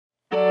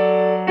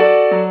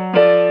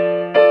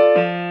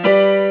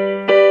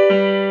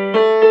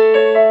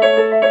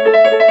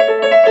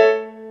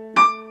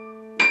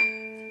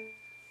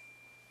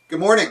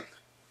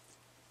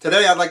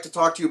I'd like to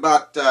talk to you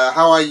about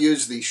how I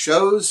use the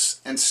shows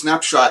and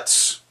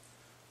snapshots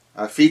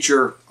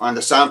feature on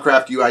the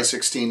Soundcraft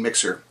UI16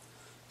 mixer.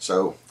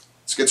 So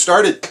let's get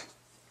started.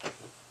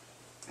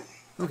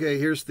 Okay,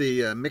 here's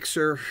the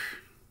mixer.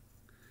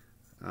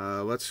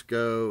 Let's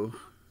go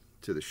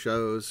to the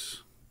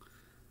shows,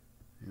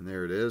 and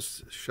there it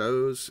is,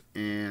 shows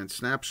and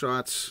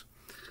snapshots.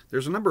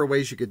 There's a number of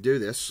ways you could do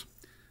this.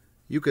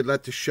 You could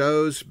let the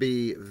shows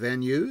be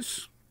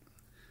venues.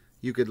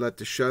 You could let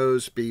the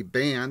shows be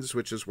bands,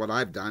 which is what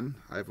I've done.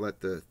 I've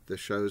let the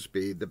shows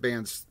be the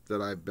bands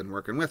that I've been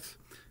working with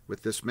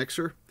this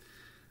mixer.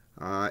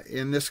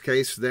 In this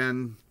case,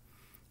 then,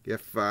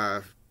 if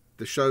the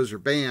shows are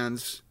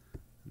bands,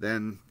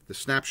 then the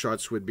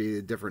snapshots would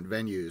be different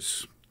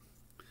venues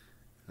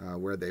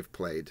where they've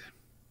played.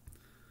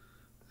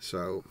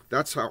 So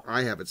that's how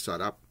I have it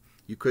set up.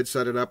 You could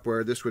set it up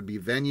where this would be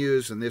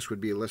venues and this would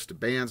be a list of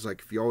bands.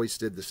 Like if you always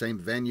did the same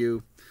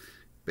venue,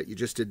 but you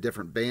just did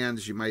different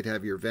bands, you might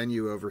have your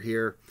venue over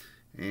here,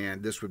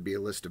 and this would be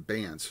a list of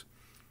bands.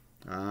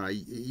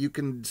 You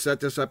can set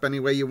this up any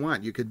way you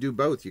want. You could do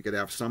both. You could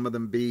have some of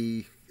them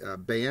be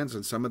bands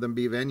and some of them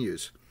be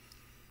venues.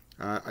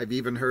 I've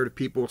even heard of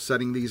people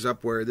setting these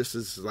up where this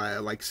is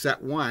like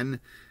set one,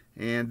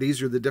 and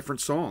these are the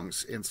different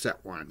songs in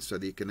set one, so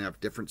that you can have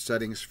different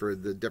settings for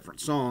the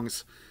different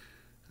songs.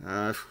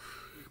 I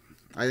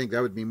think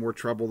that would be more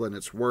trouble than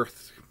it's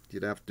worth.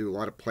 You'd have to do a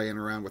lot of playing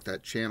around with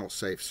that channel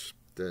safes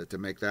to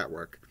make that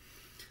work.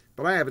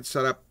 But I have it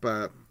set up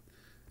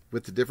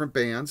with the different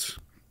bands,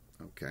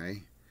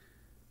 okay,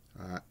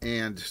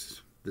 and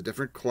the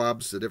different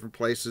clubs, the different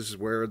places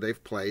where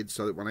they've played,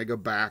 so that when I go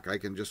back, I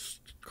can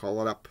just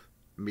call it up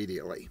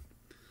immediately.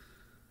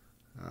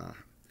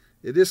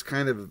 It is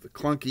kind of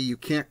clunky. You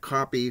can't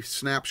copy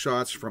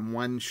snapshots from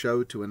one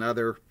show to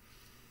another.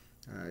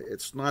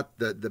 It's not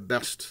the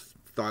best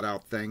thought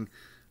out thing.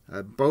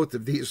 Both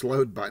of these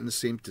load buttons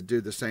seem to do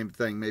the same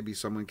thing. Maybe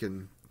someone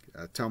can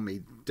tell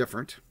me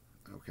different.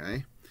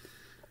 Okay.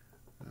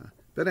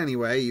 But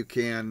anyway, you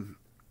can,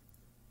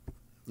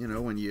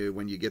 when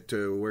you get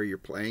to where you're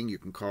playing, you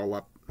can call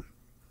up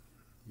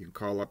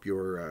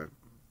your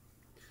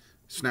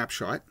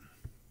snapshot,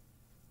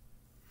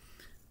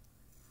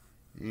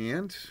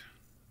 and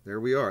there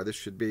we are. This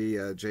should be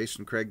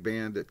Jason Craig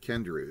Band at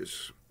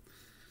Kendrew's,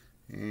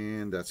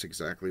 and that's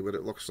exactly what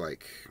it looks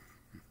like.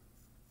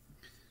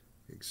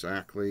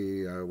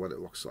 Exactly what it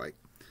looks like.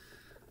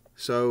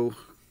 So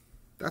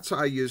that's how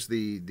I use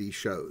the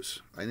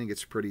shows. I think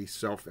it's pretty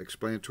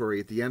self-explanatory.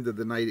 At the end of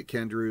the night at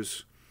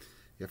Kendrew's,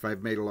 if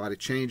I've made a lot of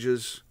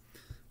changes,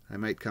 I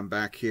might come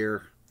back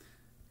here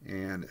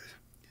and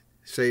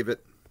save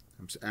it.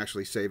 I'm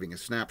actually saving a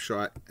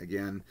snapshot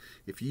again.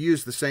 If you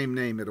use the same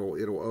name, it'll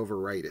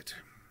overwrite it.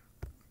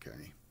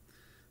 Okay,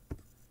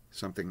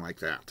 something like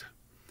that.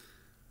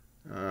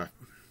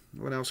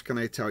 What else can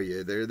I tell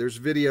you? There's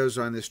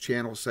videos on this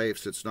channel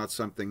safes. It's not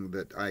something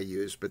that I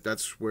use, but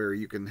that's where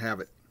you can have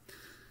it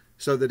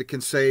so that it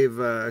can save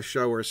a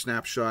show or a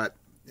snapshot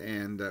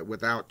and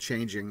without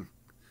changing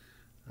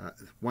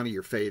one of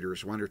your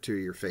faders, one or two of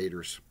your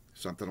faders,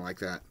 something like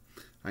that.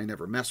 I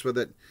never mess with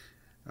it.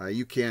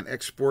 You can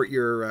export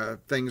your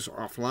things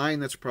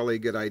offline. That's probably a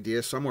good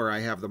idea. Somewhere I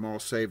have them all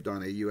saved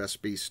on a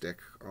USB stick,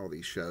 all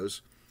these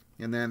shows.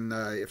 And then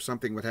if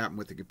something would happen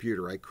with the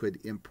computer, I could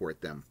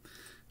import them.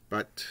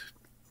 But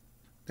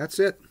that's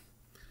it.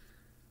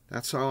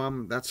 That's how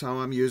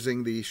I'm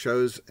using the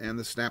shows and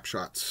the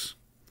snapshots,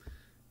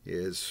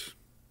 is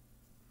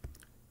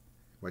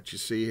what you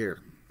see here.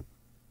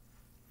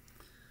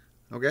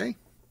 Okay?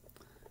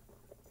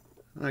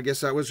 I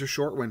guess that was a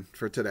short one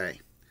for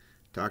today.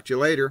 Talk to you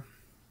later.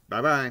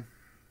 Bye-bye.